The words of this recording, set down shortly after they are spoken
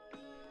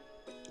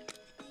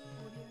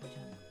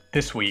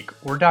This week,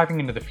 we're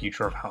diving into the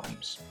future of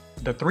homes.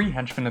 The three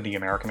henchmen of the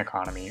American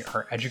economy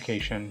are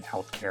education,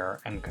 healthcare,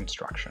 and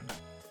construction.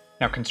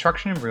 Now,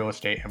 construction and real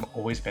estate have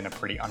always been a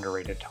pretty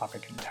underrated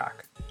topic in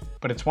tech,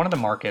 but it's one of the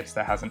markets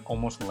that has an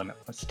almost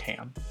limitless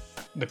TAM.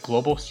 The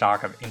global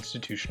stock of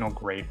institutional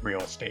grade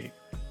real estate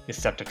is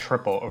set to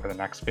triple over the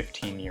next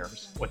 15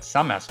 years, with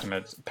some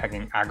estimates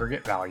pegging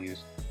aggregate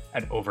values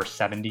at over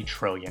 $70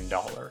 trillion.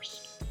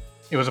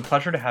 It was a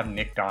pleasure to have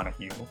Nick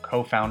Donahue,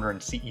 co-founder and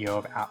CEO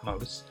of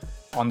Atmos,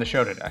 on the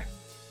show today.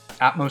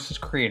 Atmos is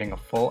creating a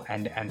full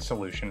end-to-end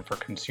solution for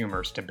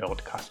consumers to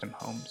build custom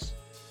homes.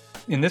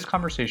 In this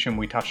conversation,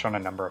 we touched on a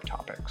number of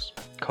topics: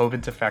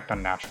 COVID's effect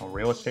on national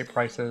real estate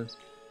prices,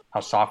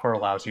 how software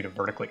allows you to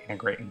vertically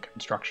integrate in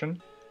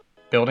construction,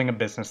 building a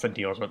business that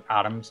deals with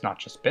atoms, not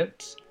just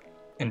bits,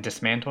 and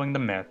dismantling the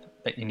myth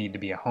that you need to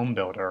be a home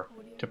builder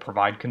to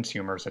provide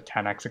consumers a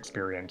 10x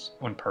experience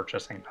when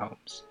purchasing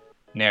homes.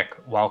 Nick,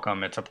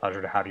 welcome. It's a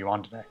pleasure to have you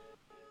on today.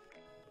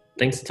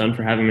 Thanks a ton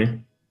for having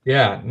me.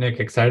 Yeah,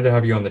 Nick, excited to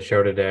have you on the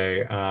show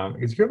today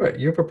because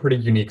you have a pretty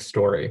unique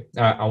story.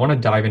 I want to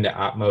dive into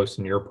Atmos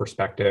and your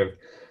perspective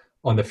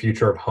on the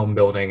future of home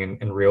building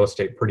and real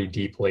estate pretty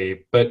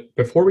deeply. But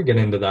before we get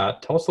into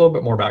that, tell us a little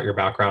bit more about your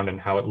background and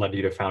how it led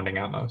you to founding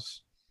Atmos.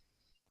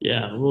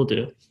 Yeah, we'll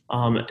do.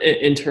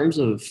 In terms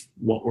of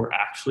what we're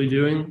actually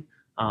doing,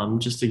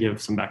 just to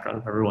give some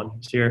background for everyone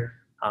who's here,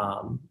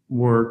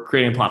 we're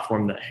creating a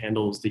platform that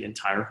handles the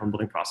entire home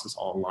building process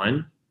all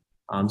online.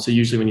 So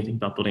usually when you think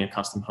about building a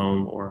custom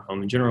home or a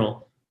home in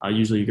general,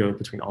 usually you go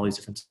between all these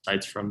different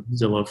sites, from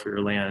Zillow for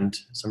your land,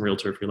 some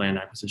realtor for your land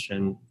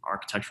acquisition,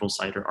 architectural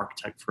site or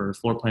architect for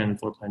floor plan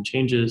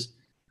changes,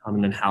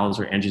 and then Houzz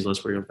or Angie's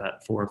List, where you have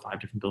that 4 or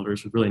 5 different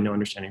builders with really no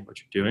understanding of what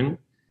you're doing.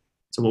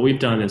 So what we've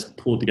done is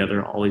pulled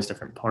together all these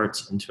different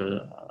parts into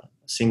a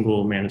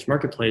single managed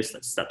marketplace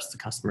that steps the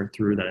customer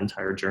through that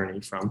entire journey,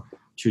 from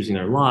choosing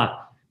their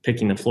lot,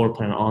 picking the floor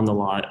plan on the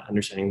lot,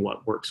 understanding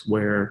what works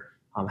where,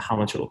 how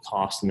much it'll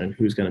cost, and then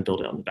who's going to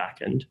build it on the back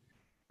end.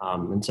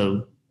 And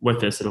so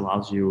with this, it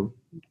allows you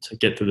to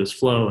get through this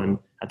flow and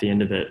at the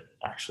end of it,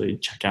 actually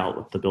check out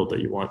with the build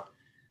that you want.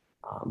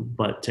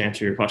 But to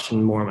answer your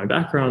question more on my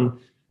background,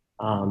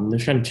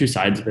 there's kind of 2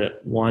 sides of it.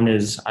 One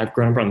is I've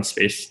grown up around the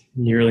space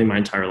nearly my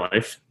entire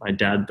life. My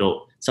dad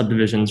built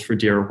subdivisions for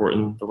D.R.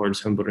 Horton, the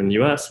largest home builder in the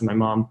U.S., and my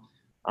mom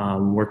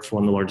worked for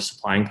one of the largest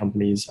supplying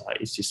companies,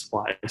 HD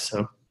Supply.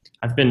 So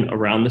I've been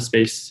around the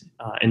space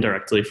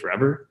indirectly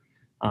forever.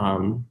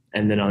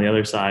 And then on the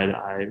other side,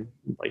 I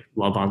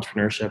love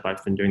entrepreneurship.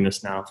 I've been doing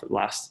this now for the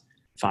last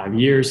 5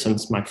 years,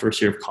 since my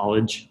first year of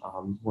college,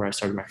 where I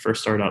started my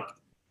first startup.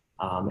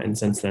 And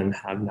since then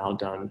have now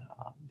done,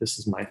 this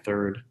is my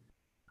third.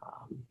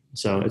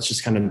 So it's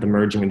just kind of the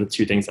merging of the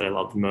 2 things that I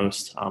love the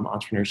most,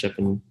 entrepreneurship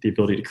and the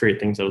ability to create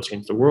things that will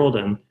change the world,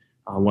 and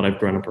what I've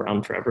grown up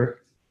around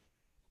forever.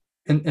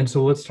 And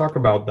so let's talk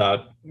about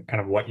that,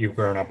 kind of what you've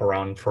grown up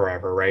around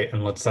forever, right?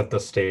 And let's set the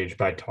stage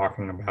by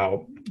talking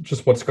about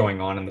just what's going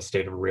on in the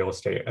state of real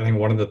estate. I think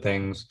one of the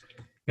things,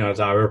 as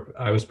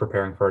I was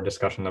preparing for a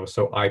discussion that was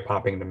so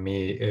eye-popping to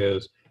me,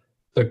 is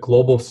the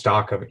global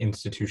stock of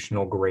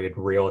institutional grade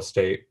real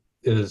estate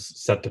is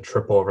set to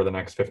triple over the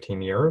next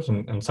 15 years.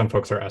 And some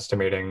folks are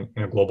estimating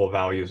global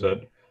values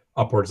at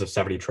upwards of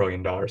 $70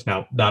 trillion.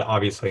 Now, that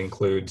obviously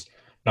includes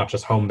not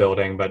just home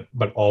building,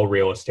 but all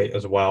real estate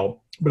as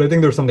well. But I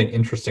think there's something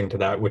interesting to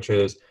that, which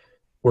is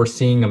we're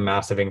seeing a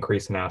massive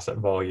increase in asset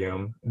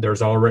volume. There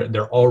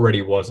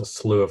already was a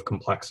slew of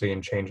complexity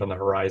and change on the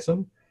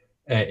horizon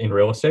in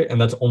real estate, and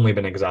that's only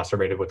been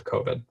exacerbated with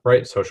COVID,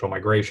 right? Social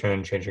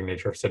migration, changing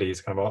nature of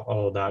cities, kind of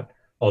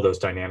all those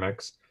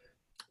dynamics.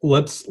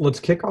 Let's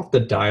kick off the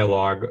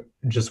dialogue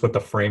just with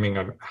the framing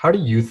of how do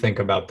you think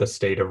about the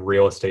state of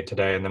real estate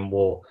today, and then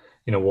we'll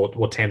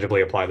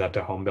tangibly apply that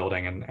to home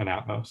building and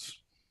Atmos.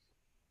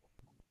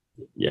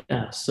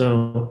 Yeah,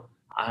 so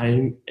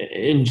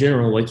in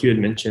general, like you had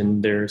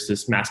mentioned, there's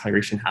this mass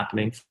migration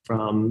happening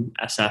from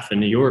SF and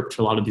New York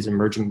to a lot of these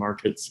emerging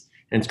markets.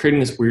 And it's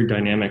creating this weird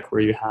dynamic where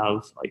you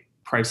have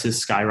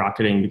prices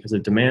skyrocketing because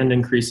of demand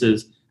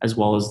increases, as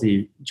well as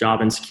the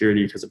job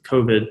insecurity because of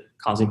COVID,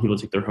 causing people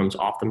to take their homes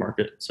off the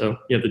market. So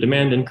you have the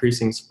demand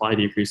increasing, supply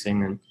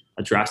decreasing, and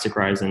a drastic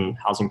rise in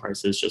housing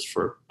prices just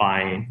for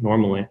buying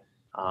normally.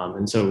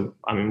 And so,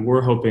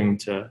 we're hoping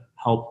to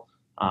help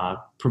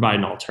provide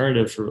an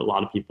alternative for a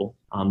lot of people.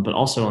 But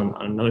also on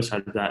another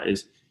side of that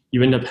is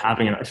you end up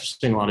having a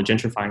lot of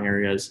gentrifying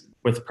areas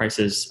with the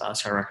prices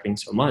skyrocketing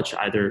so much,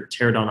 either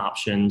tear down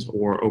options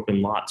or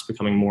open lots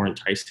becoming more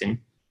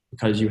enticing,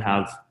 because you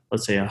have,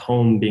 let's say, a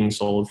home being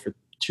sold for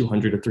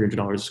 $200 to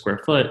 $300 a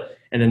square foot,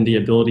 and then the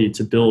ability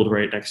to build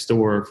right next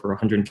door for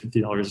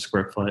 $150 a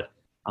square foot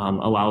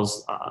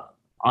allows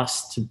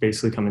us to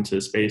basically come into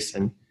the space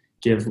and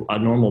give a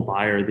normal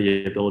buyer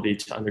the ability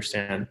to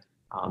understand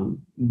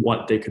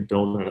what they could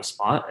build in a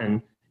spot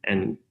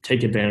and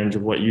take advantage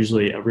of what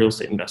usually a real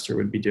estate investor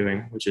would be doing,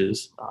 which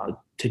is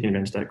taking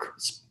advantage of that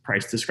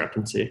price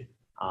discrepancy.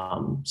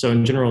 So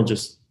in general,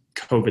 just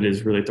COVID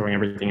is really throwing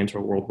everything into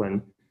a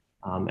whirlwind.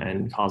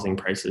 and causing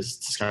prices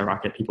to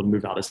skyrocket, people to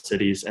move out of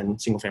cities,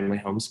 and single family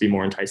homes to be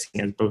more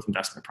enticing as both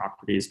investment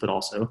properties, but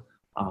also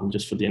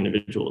just for the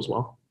individual as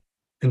well.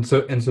 And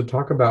so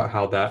talk about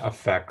how that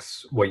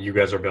affects what you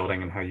guys are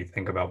building and how you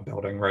think about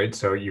building, right?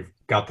 So you've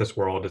got this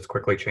world, it's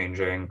quickly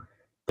changing.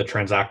 The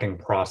transacting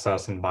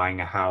process and buying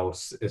a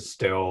house is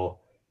still,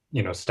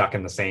 stuck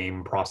in the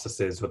same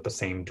processes with the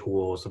same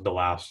tools of the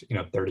last,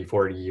 30,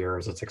 40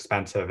 years. It's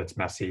expensive, it's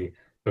messy,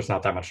 there's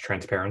not that much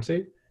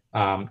transparency.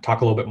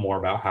 Talk a little bit more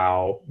about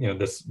how,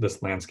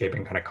 this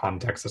landscaping kind of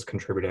context is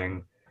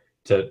contributing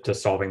to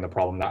solving the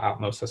problem that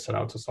Atmos has set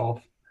out to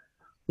solve.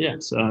 Yeah,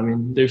 so I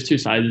mean, there's two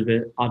sides of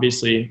it.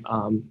 Obviously,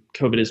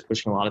 COVID is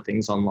pushing a lot of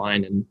things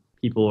online, and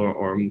people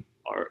are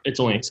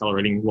it's only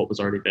accelerating what was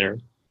already there.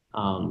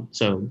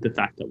 So the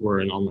fact that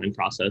we're an online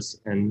process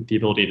and the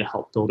ability to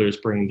help builders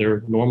bring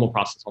their normal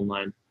process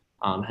online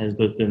has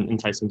both been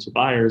enticing to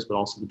buyers, but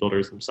also the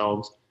builders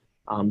themselves.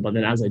 But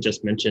then, as I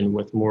just mentioned,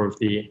 with more of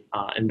the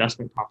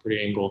investment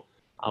property angle,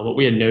 what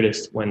we had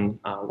noticed when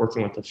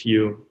working with a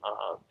few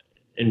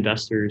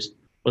investors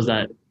was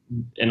that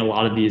in a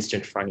lot of these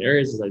gentrifying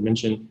areas, as I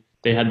mentioned,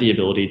 they had the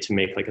ability to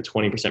make like a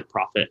 20%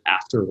 profit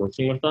after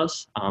working with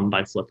us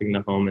by flipping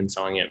the home and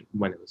selling it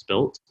when it was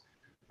built,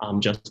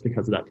 just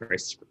because of that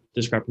price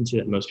discrepancy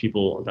that most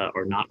people that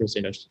are not real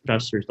estate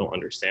investors don't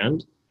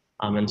understand.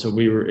 And so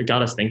it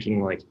got us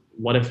thinking, like,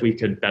 what if we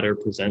could better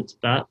present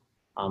that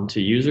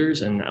to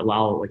users and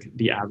allow like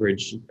the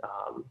average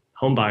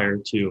home buyer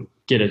to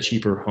get a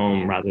cheaper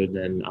home rather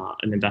than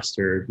an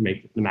investor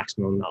make the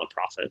maximum amount of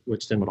profit,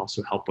 which then would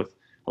also help with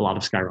a lot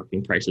of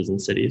skyrocketing prices in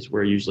cities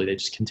where usually they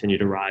just continue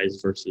to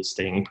rise versus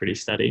staying pretty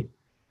steady.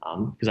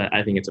 Because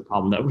I think it's a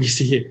problem that we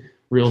see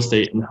real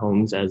estate and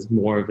homes as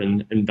more of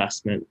an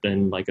investment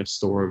than like a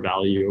store of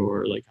value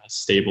or like a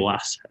stable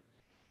asset.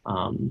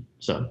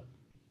 So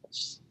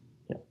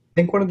yeah. I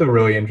think one of the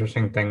really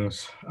interesting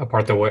things,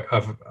 part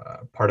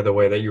of the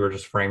way that you were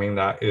just framing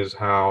that, is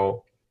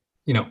how,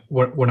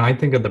 when I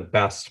think of the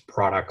best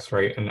products,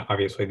 right, and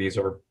obviously these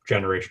are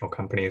generational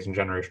companies and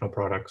generational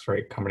products,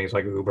 right, companies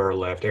like Uber,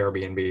 Lyft,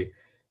 Airbnb,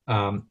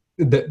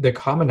 the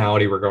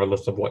commonality,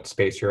 regardless of what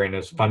space you're in,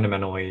 is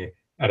fundamentally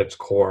at its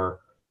core,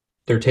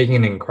 they're taking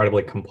an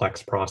incredibly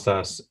complex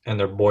process and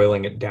they're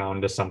boiling it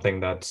down to something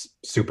that's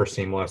super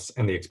seamless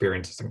and the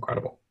experience is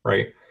incredible,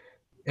 right?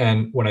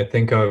 And when I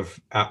think of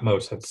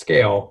Atmos at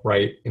scale,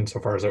 right,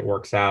 insofar as it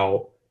works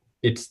out,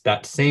 it's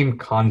that same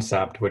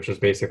concept, which is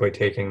basically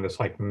taking this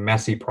like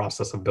messy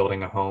process of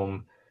building a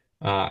home,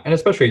 and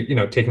especially,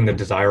 taking the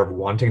desire of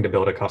wanting to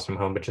build a custom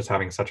home, but just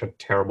having such a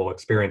terrible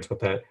experience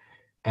with it,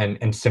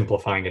 and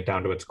simplifying it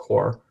down to its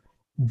core.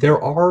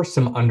 There are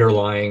some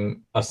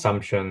underlying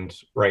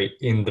assumptions, right,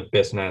 in the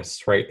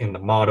business, right, in the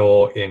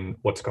model, in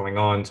what's going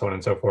on, so on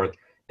and so forth,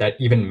 that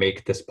even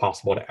make this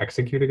possible to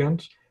execute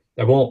against.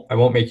 I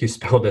won't make you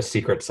spill this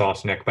secret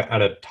sauce, Nick, but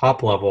at a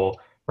top level,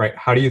 right,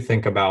 how do you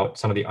think about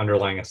some of the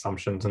underlying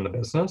assumptions in the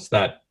business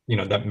that,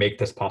 that make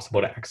this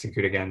possible to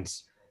execute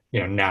against,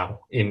 now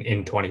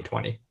in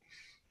 2020?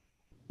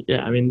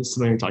 Yeah, I mean, this is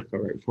something we talked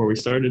about right before we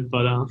started,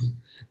 but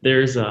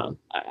there's I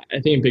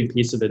think a big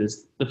piece of it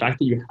is the fact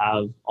that you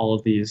have all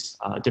of these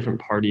different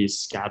parties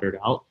scattered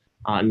out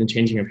and the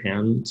changing of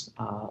hands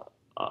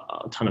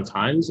a ton of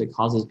times. It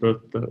causes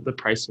both the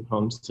price of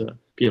homes to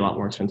be a lot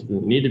more expensive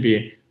than they need to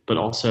be, but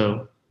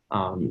also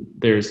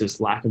there's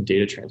this lack of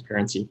data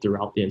transparency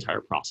throughout the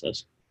entire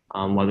process,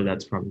 whether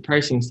that's from a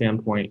pricing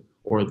standpoint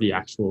or the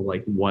actual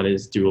like what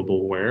is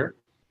doable where.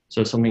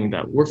 So something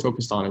that we're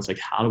focused on is like,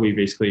 how do we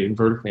basically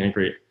vertically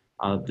integrate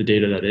the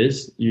data that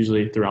is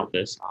usually throughout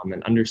this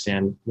and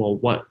understand, well,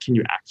 what can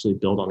you actually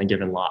build on a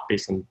given lot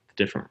based on the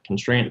different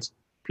constraints,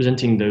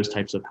 presenting those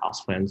types of house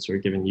plans to a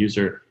given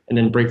user, and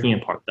then breaking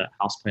apart that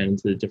house plan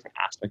into the different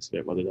aspects of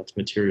it, whether that's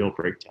material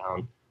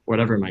breakdown,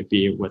 whatever it might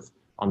be, with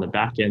on the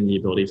back end, the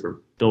ability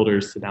for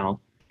builders to now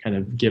kind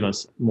of give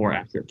us more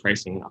accurate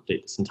pricing and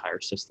update this entire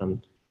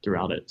system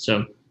throughout it.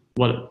 So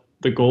what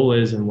the goal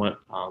is and what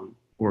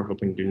we're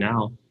hoping to do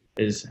now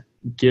is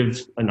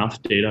give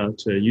enough data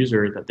to a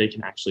user that they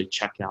can actually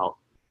check out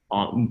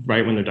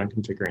right when they're done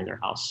configuring their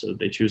house. So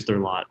they choose their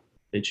lot,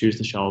 they choose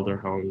the shell of their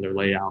home, their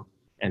layout,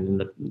 and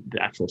then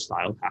the actual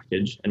style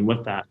package. And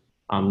with that,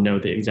 know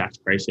the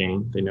exact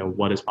pricing, they know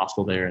what is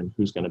possible there and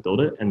who's going to build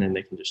it, and then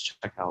they can just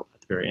check out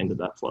at the very end of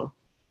that flow.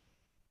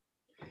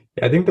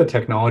 Yeah, I think the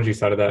technology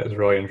side of that is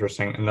really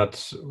interesting. And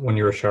that's when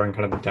you were showing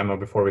kind of the demo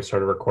before we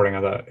started recording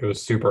of that, it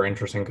was super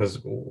interesting because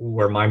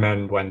where my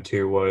mind went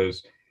to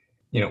was,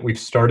 we've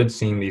started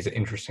seeing these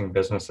interesting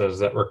businesses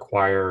that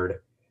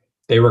required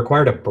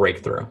a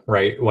breakthrough,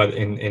 right? Whether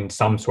in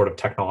some sort of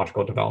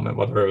technological development,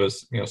 whether it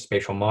was,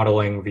 spatial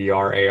modeling,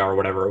 VR, AR,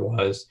 whatever it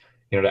was,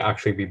 to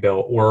actually be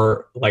built.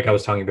 Or like I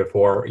was telling you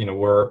before,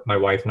 my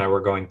wife and I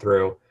were going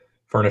through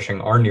furnishing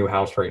our new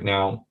house right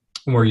now,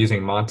 and we're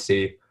using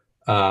Modsy.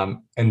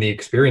 And the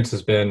experience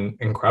has been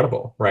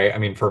incredible, right? I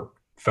mean, for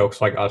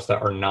folks like us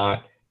that are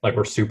not like,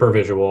 we're super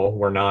visual,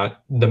 we're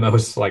not the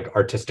most like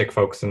artistic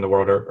folks in the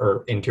world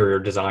or interior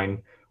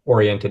design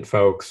oriented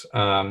folks.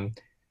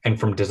 And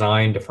from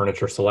design to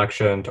furniture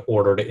selection to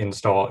order to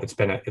install, it's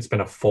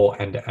been a full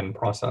end-to-end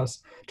process.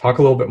 Talk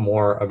a little bit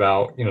more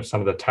about, some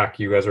of the tech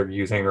you guys are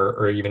using,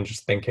 or even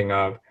just thinking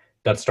of,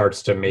 that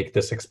starts to make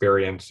this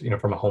experience,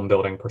 from a home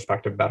building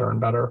perspective, better and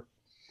better.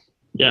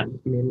 Yeah,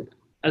 I mean,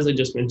 as I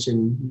just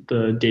mentioned,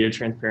 the data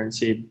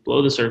transparency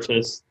below the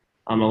surface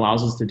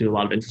allows us to do a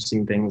lot of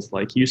interesting things,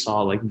 like you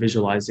saw, like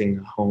visualizing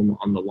a home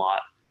on the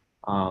lot,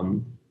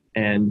 um,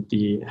 and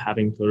the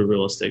having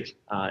photorealistic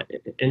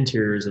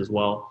interiors as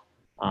well.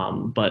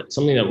 But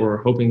something that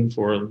we're hoping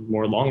for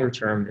more longer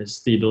term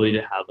is the ability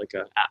to have like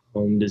a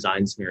at-home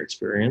design center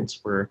experience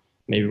where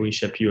maybe we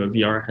ship you a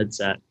VR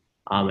headset,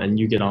 and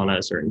you get on at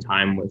a certain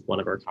time with one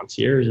of our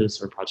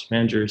concierges or project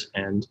managers,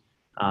 and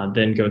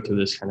then go through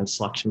this kind of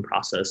selection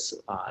process,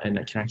 and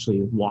I can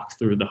actually walk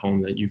through the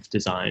home that you've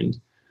designed.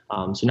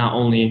 So not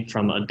only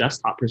from a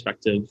desktop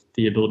perspective,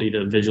 the ability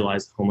to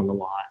visualize the home on the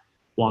lot,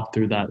 walk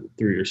through that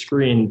through your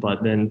screen,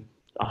 but then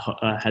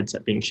a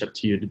headset being shipped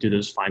to you to do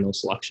those final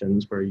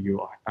selections where you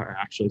are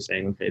actually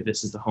saying, okay,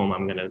 this is the home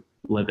I'm going to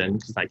live in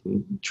because I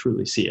can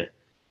truly see it.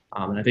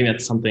 And I think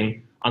that's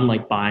something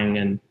unlike buying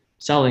and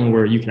selling,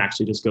 where you can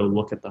actually just go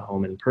look at the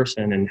home in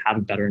person and have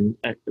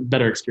a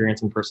better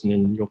experience in person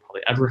than you'll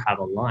probably ever have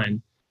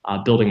online.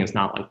 Building is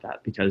not like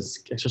that,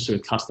 because especially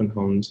with custom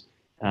homes,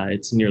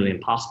 it's nearly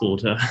impossible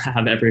to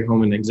have every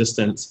home in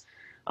existence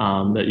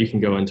that you can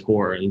go and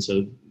tour. And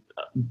so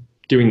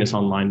doing this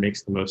online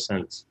makes the most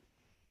sense.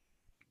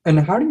 And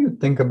how do you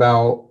think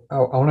about? I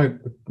want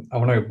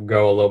to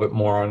go a little bit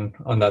more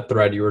on that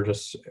thread you were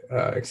just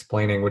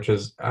explaining, which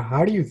is,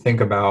 how do you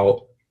think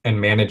about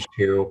and manage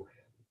to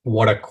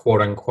what a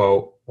quote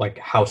unquote like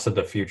house of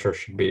the future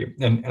should be?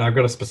 And I've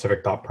got a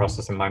specific thought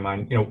process in my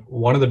mind.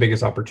 One of the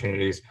biggest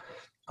opportunities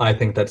I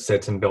think that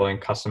sits in building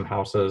custom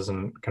houses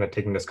and kind of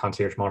taking this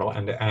concierge model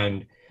end to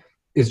end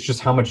is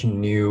just how much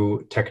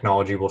new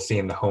technology we'll see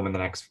in the home in the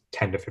next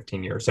 10 to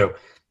 15 years. So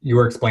you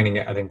were explaining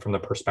it, I think, from the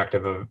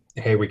perspective of,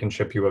 hey, we can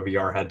ship you a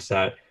VR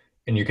headset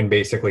and you can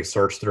basically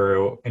search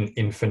through an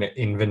infinite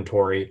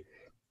inventory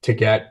to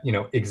get,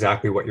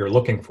 exactly what you're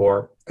looking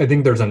for. I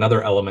think there's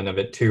another element of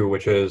it too,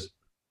 which is,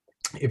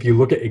 if you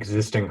look at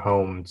existing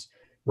homes,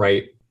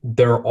 right,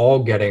 they're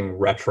all getting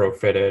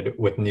retrofitted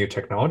with new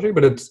technology,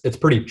 but it's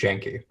pretty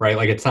janky, right?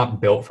 Like, it's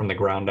not built from the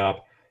ground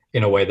up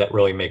in a way that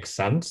really makes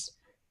sense.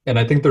 And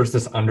I think there's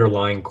this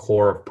underlying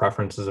core of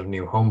preferences of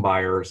new home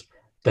buyers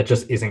that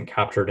just isn't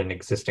captured in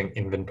existing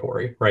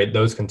inventory, right?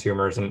 Those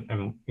consumers,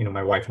 and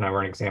my wife and I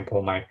were an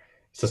example. My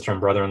sister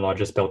and brother-in-law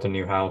just built a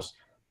new house.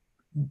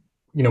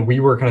 We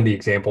were kind of the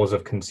examples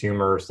of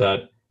consumers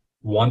that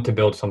want to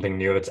build something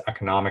new that's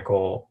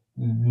economical,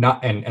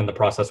 not and the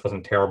process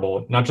wasn't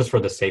terrible, not just for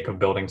the sake of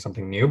building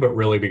something new, but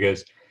really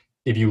because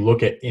if you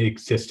look at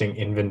existing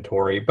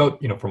inventory, both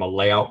from a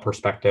layout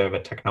perspective, a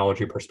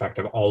technology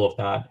perspective, all of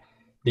that,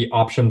 the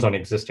options on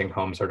existing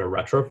homes are to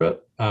retrofit.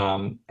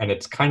 And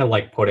it's kind of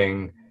like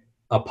putting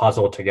a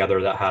puzzle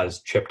together that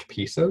has chipped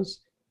pieces,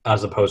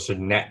 as opposed to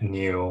net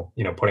new,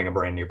 putting a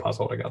brand new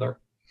puzzle together.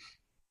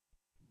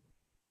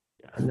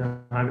 Yeah, no,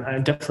 I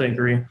definitely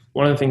agree.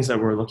 One of the things that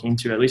we're looking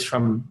to, at least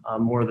from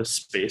more of the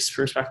space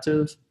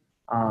perspective,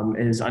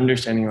 is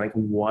understanding like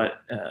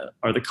what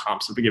are the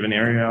comps of a given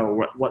area,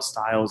 or what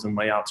styles and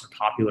layouts are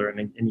popular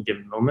in any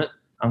given moment.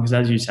 Because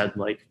as you said,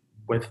 like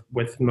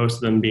with most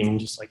of them being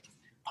just like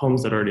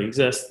homes that already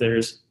exist,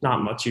 there's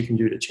not much you can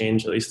do to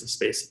change at least the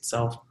space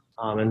itself.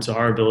 And so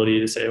our ability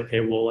to say, okay,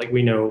 well, like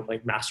we know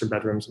like master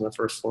bedrooms on the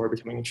first floor are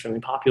becoming extremely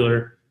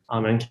popular,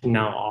 and can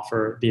now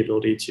offer the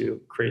ability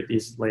to create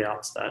these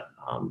layouts that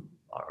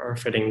are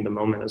fitting the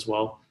moment as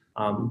well.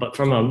 But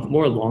from a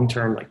more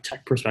long-term like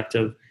tech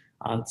perspective,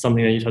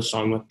 something that you touched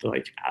on with the,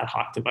 like ad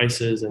hoc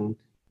devices and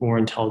more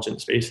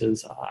intelligent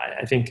spaces,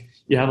 I think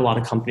you have a lot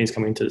of companies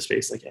coming to the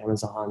space like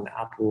Amazon,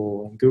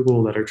 Apple, and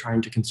Google that are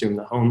trying to consume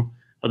the home,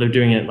 but they're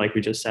doing it, like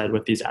we just said,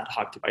 with these ad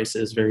hoc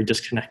devices, very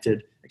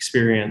disconnected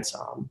experience.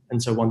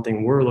 And so one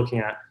thing we're looking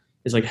at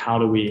is like, how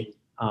do we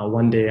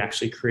one day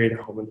actually create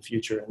a home in the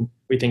future? And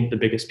we think the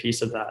biggest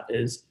piece of that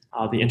is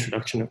the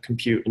introduction of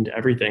compute into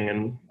everything,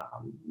 and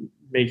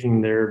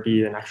making there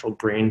be an actual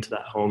brain to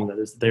that home that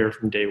is there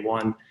from day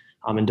one,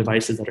 and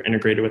devices that are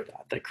integrated with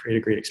that create a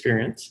great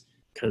experience.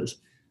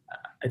 Because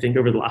I think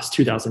over the last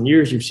 2,000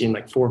 years, you've seen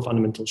like 4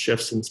 fundamental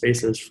shifts in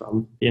spaces,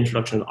 from the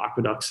introduction of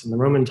aqueducts in the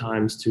Roman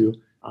times to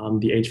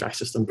the HVAC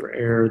system for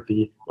air,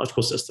 the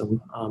electrical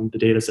system, the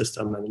data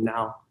system, and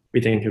now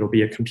we think it'll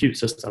be a compute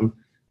system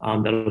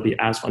that'll be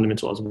as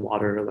fundamental as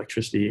water,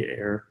 electricity,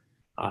 air,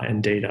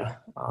 and data.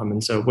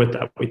 And so with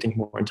that, we think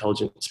more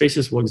intelligent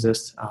spaces will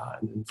exist.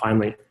 And then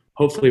finally,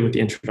 hopefully with the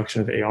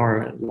introduction of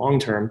AR long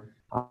term,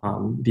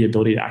 the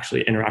ability to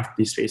actually interact with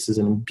these spaces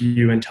and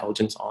imbue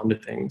intelligence onto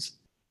things.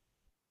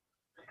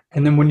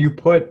 And then when you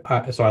put,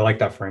 so I like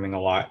that framing a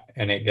lot,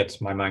 and it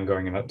gets my mind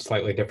going in a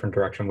slightly different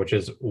direction, which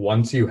is,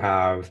 once you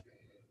have,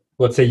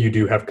 let's say you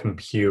do have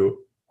compute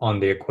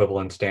on the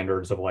equivalent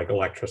standards of like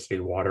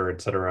electricity, water,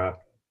 et cetera,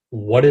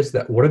 what is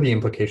that? What are the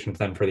implications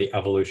then for the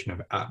evolution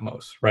of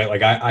Atmos, right?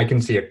 Like I can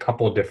see a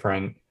couple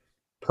different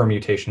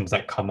permutations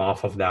that come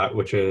off of that,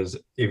 which is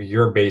if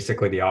you're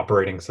basically the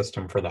operating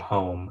system for the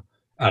home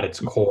at its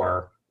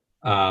core,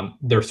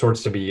 there start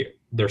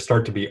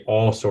to be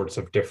all sorts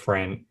of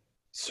different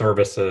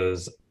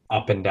services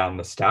up and down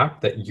the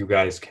stack that you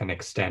guys can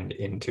extend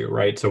into,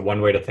 right? So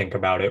one way to think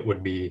about it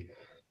would be,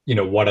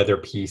 what other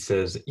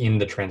pieces in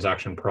the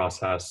transaction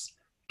process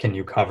can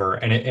you cover?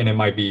 And it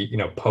might be,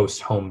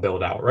 post home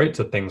build out, right?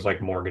 So things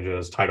like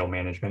mortgages, title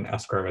management,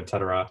 escrow, et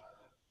cetera.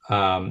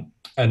 And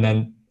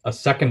then a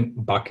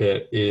second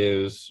bucket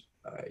is,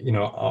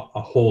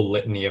 a whole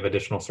litany of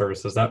additional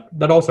services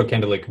that also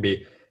candidly could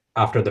be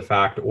after the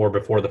fact or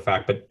before the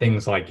fact, but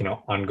things like,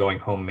 ongoing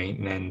home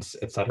maintenance,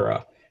 et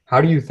cetera.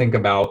 How do you think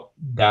about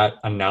that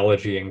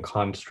analogy and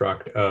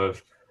construct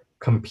of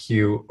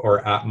compute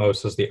or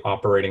Atmos as the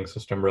operating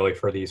system really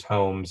for these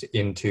homes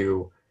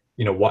into,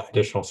 what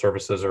additional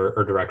services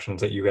or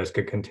directions that you guys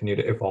could continue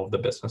to evolve the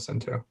business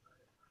into?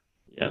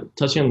 Yeah,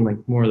 touching on like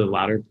more of the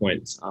latter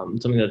points,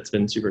 something that's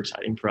been super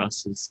exciting for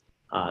us is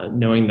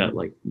knowing that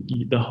like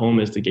the home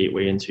is the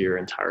gateway into your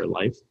entire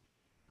life.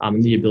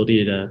 And the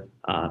ability to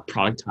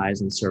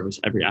productize and service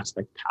every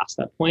aspect past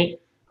that point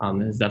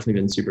has definitely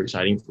been super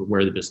exciting for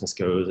where the business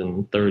goes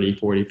in 30,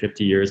 40,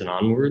 50 years and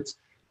onwards.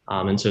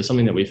 And so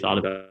something that we've thought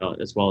about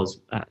as well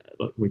as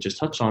what we just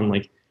touched on,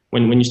 like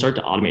when you start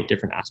to automate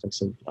different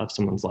aspects of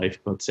someone's life,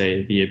 let's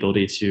say the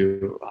ability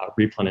to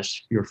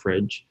replenish your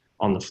fridge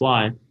on the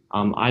fly,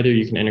 either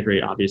you can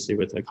integrate obviously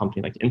with a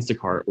company like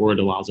Instacart, or it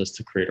allows us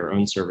to create our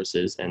own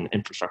services and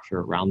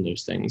infrastructure around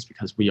those things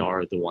because we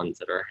are the ones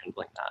that are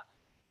handling that.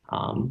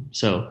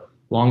 So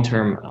long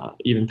term,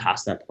 even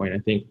past that point, I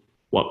think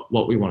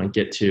what we want to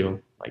get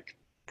to, like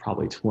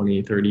probably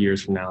 20, 30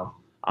 years from now,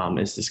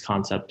 is this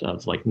concept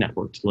of like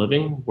networked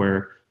living,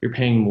 where you're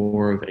paying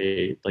more of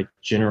a like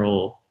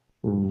general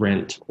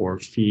rent or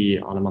fee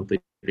on a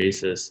monthly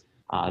basis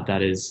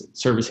that is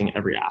servicing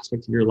every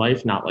aspect of your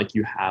life, not like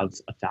you have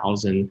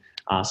 1,000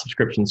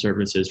 subscription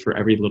services for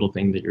every little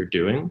thing that you're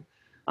doing.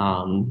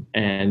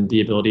 And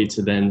the ability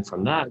to then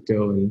from that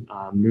go and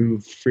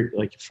move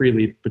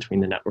freely between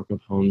the network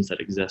of homes that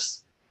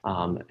exists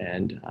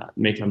and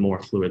make a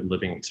more fluid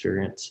living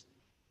experience.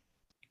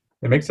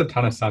 It makes a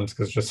ton of sense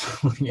because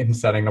just in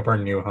setting up our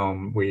new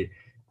home,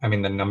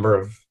 the number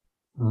of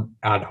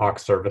ad hoc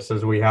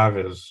services we have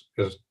is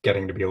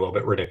getting to be a little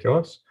bit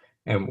ridiculous.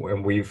 And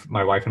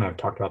my wife and I have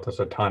talked about this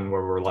a ton,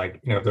 where we're like,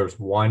 if there's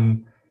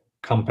one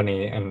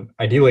company, and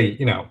ideally,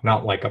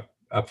 not like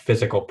a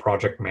physical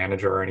project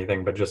manager or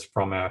anything, but just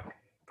from a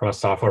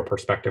software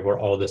perspective where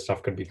all this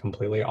stuff could be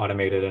completely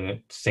automated and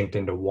it synced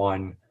into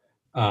one,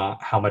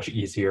 how much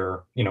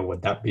easier,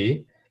 would that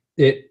be?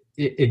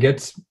 It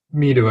gets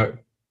me to a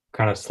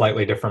kind of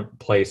slightly different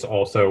place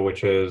also,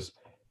 which is,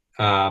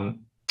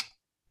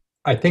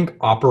 I think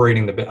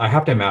I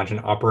have to imagine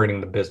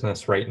operating the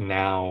business right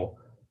now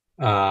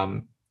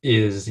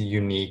is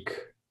unique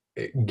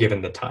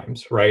given the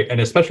times, right?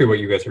 And especially what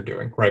you guys are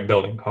doing, right?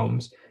 Building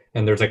homes.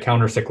 And there's a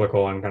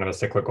counter-cyclical and kind of a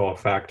cyclical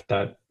effect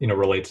that,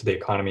 relates to the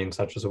economy and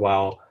such as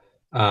well.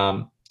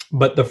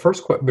 But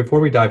before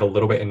we dive a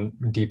little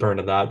bit deeper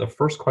into that, the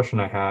first question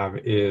I have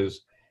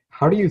is,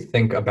 how do you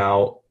think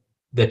about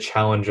the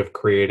challenge of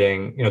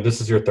creating,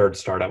 this is your third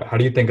startup. How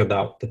do you think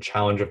about the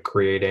challenge of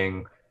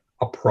creating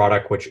a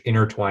product which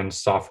intertwines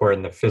software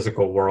in the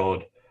physical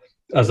world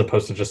as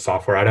opposed to just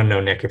software? I don't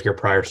know, Nick, if your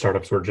prior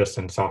startups were just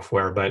in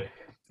software, but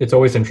it's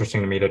always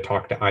interesting to me to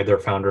talk to either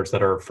founders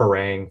that are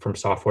foraying from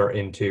software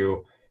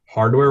into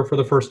hardware for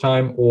the first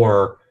time,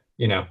 or,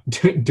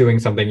 doing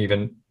something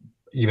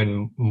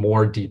even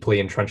more deeply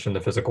entrenched in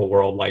the physical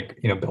world, like,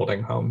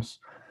 building homes.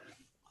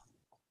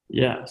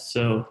 Yeah.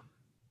 So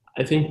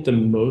I think the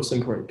most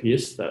important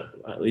piece that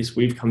at least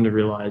we've come to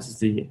realize is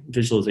the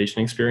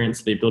visualization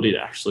experience, the ability to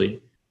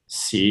actually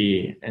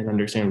see and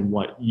understand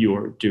what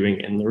you're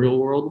doing in the real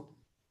world.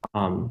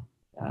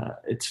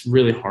 It's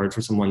really hard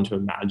for someone to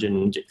imagine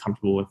and get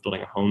comfortable with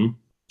building a home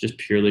just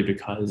purely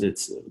because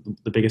it's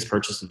the biggest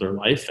purchase of their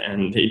life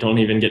and they don't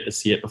even get to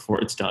see it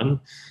before it's done.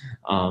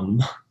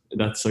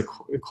 That's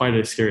quite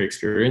a scary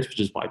experience, which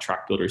is why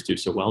track builders do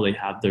so well. They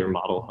have their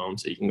model home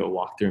so you can go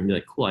walk through and be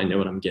like, cool, I know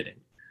what I'm getting.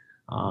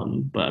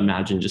 But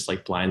imagine just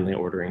like blindly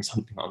ordering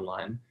something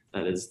online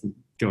that is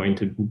going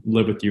to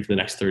live with you for the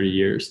next 30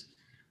 years.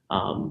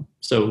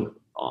 So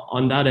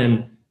on that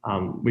end,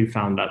 we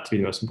found that to be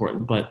the most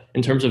important. But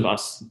in terms of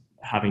us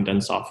having done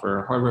software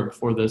or hardware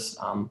before this,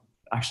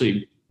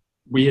 actually,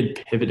 we had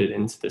pivoted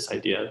into this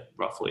idea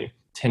roughly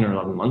 10 or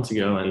 11 months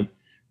ago. And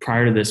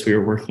prior to this, we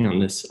were working on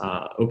this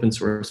open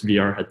source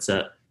VR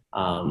headset,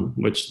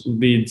 which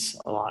leads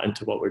a lot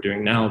into what we're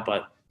doing now.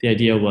 But the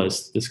idea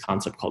was this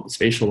concept called the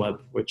spatial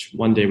web, which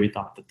one day we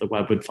thought that the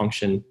web would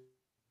function,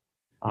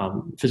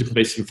 physical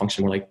spaces would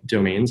function more like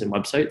domains and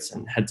websites,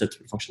 and headsets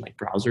would function like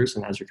browsers.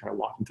 And as you're kind of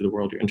walking through the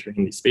world, you're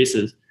entering these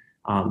spaces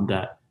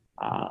that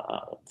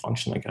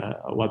function like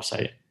a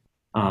website.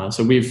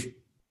 So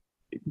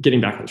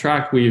getting back on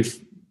track,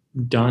 we've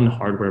done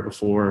hardware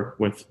before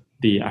with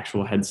the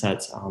actual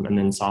headsets, and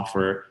then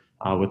software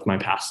with my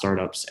past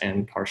startups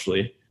and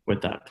partially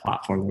with that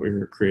platform that we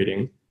were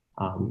creating.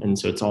 And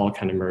so it's all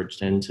kind of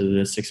merged into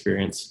this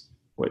experience,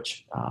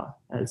 which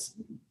has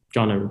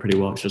gone over pretty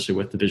well, especially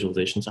with the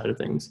visualization side of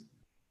things.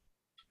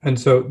 And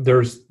so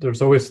there's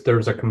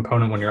a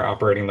component when you're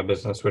operating the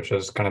business, which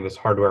is kind of this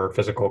hardware or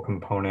physical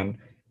component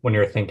when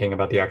you're thinking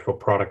about the actual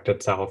product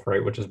itself,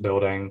 right? Which is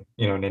building,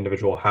 an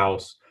individual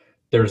house.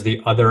 There's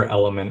the other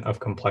element of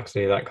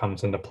complexity that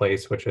comes into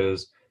place, which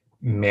is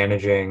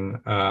managing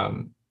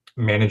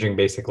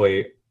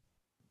basically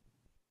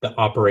the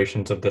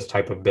operations of this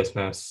type of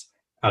business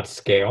at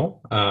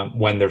scale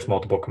when there's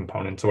multiple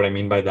components. So what I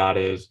mean by that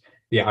is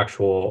the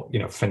actual,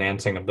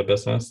 financing of the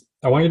business.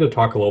 I want you to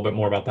talk a little bit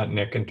more about that,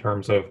 Nick, in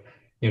terms of,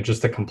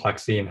 just the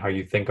complexity and how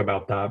you think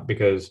about that,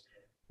 because,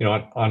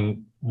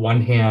 on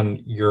one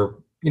hand,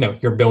 you're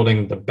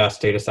building the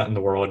best data set in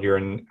the world. You're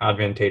in an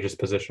advantageous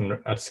position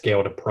at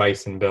scale to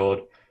price and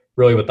build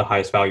really with the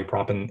highest value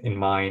prop in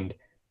mind.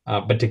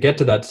 But to get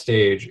to that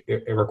stage,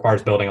 it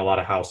requires building a lot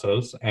of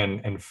houses,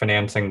 and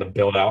financing the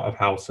build out of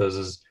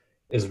houses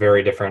is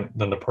very different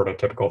than the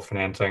prototypical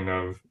financing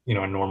of,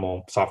 a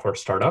normal software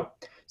startup.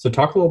 So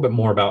talk a little bit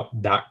more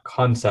about that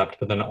concept,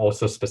 but then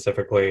also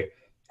specifically,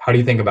 how do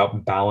you think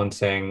about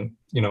balancing,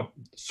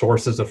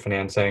 sources of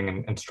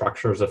financing and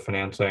structures of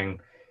financing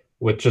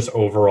with just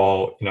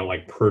overall,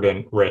 like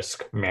prudent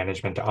risk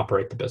management to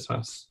operate the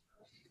business?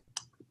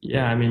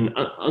 Yeah, I mean,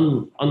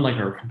 unlike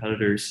our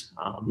competitors,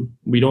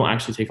 we don't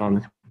actually take on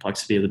the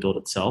complexity of the build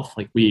itself.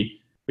 Like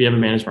we have a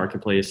managed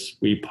marketplace,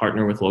 we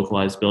partner with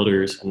localized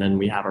builders, and then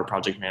we have our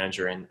project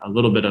manager and a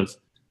little bit of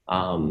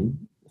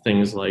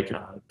things like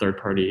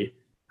third-party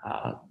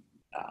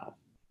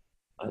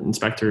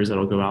inspectors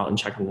that'll go out and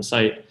check on the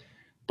site.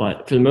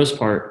 But for the most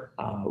part,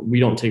 we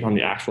don't take on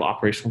the actual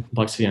operational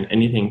complexity on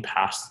anything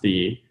past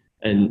the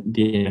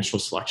initial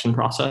selection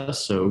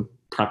process. So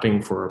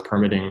prepping for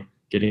permitting,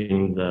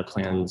 getting the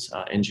plans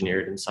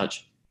engineered and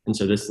such. And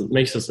so this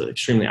makes us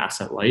extremely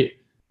asset light.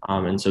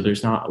 And so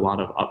there's not a lot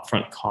of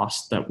upfront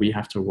costs that we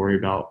have to worry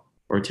about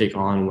or take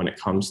on when it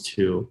comes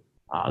to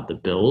the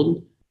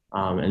build.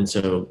 And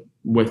so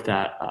with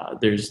that,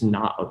 there's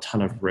not a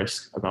ton of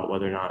risk about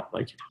whether or not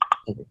like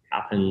something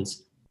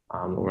happens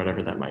or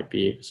whatever that might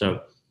be.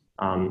 So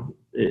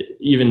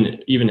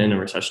even in a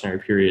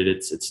recessionary period,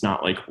 it's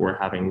not like we're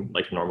having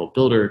like a normal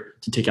builder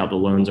to take out the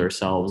loans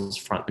ourselves,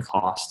 front the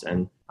cost,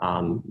 and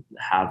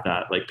have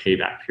that like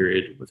payback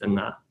period within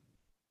that.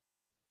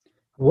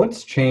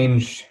 What's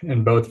changed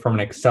in both from an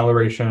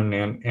acceleration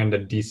and a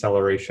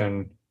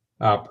deceleration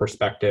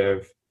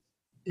perspective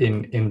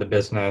in the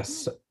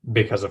business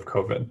because of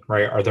COVID,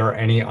 right? Are there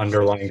any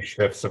underlying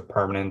shifts of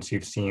permanence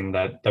you've seen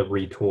that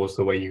retools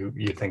the way you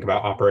think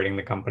about operating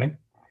the company?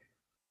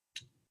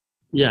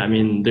 Yeah, I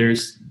mean,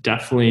 there's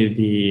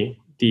definitely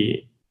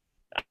the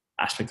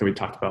aspect that we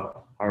talked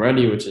about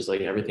already, which is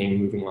like everything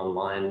moving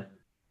online.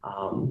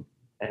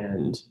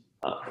 And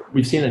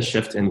we've seen a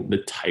shift in the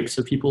types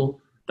of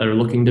people that are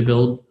looking to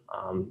build,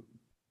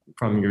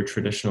 from your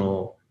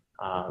traditional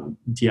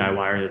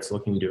DIYer that's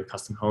looking to do a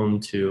custom home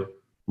to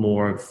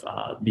more of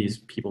these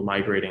people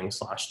migrating /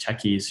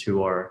 techies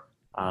who are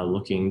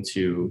looking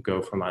to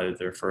go from either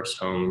their first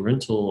home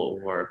rental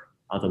or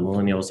the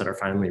millennials that are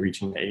finally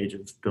reaching the age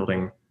of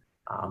building,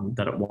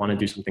 that want to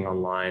do something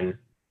online.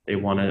 They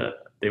don't want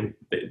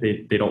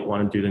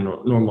to do the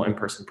normal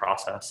in-person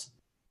process.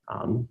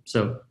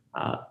 So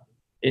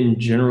in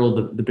general,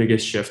 the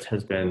biggest shift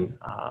has been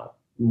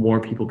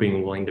more people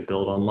being willing to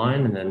build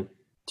online, and then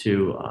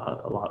to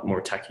a lot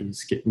more techies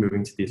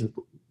moving to these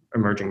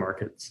emerging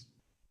markets.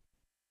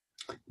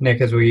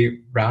 Nick, as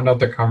we round out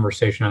the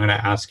conversation, I'm going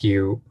to ask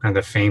you kind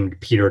of the famed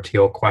Peter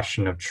Thiel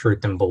question of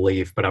truth and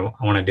belief, but I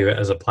want to do it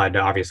as applied to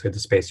obviously the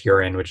space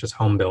you're in, which is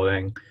home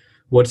building.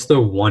 What's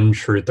the one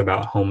truth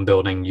about home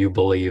building you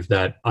believe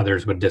that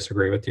others would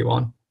disagree with you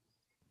on?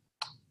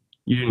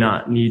 You do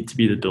not need to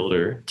be the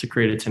builder to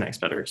create a 10x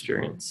better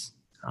experience.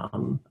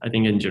 I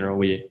think in general,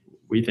 we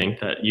think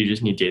that you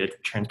just need data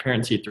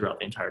transparency throughout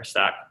the entire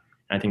stack.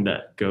 And I think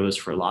that goes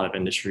for a lot of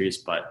industries,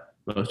 but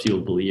most people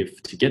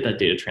believe to get that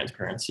data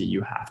transparency,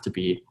 you have to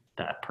be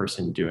that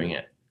person doing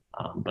it.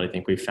 But I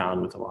think we've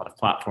found with a lot of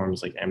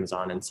platforms like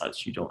Amazon and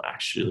such, you don't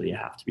actually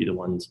have to be the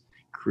ones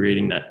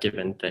creating that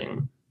given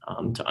thing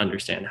to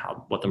understand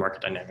what the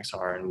market dynamics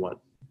are and what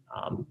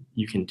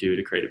you can do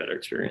to create a better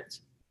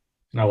experience.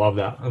 I love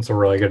that. That's a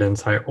really good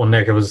insight. Well,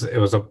 Nick, it was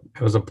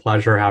a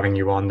pleasure having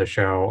you on the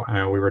show.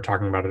 We were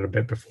talking about it a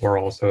bit before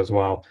also as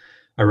well.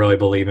 I really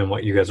believe in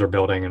what you guys are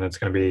building, and it's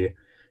going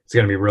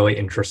to be really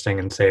interesting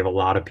and save a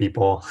lot of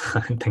people, I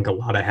think, a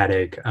lot of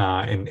headache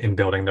in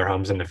building their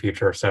homes in the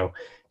future. So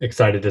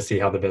excited to see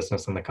how the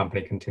business and the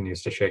company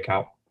continues to shake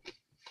out.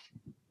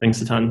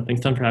 Thanks a ton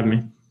for having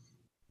me.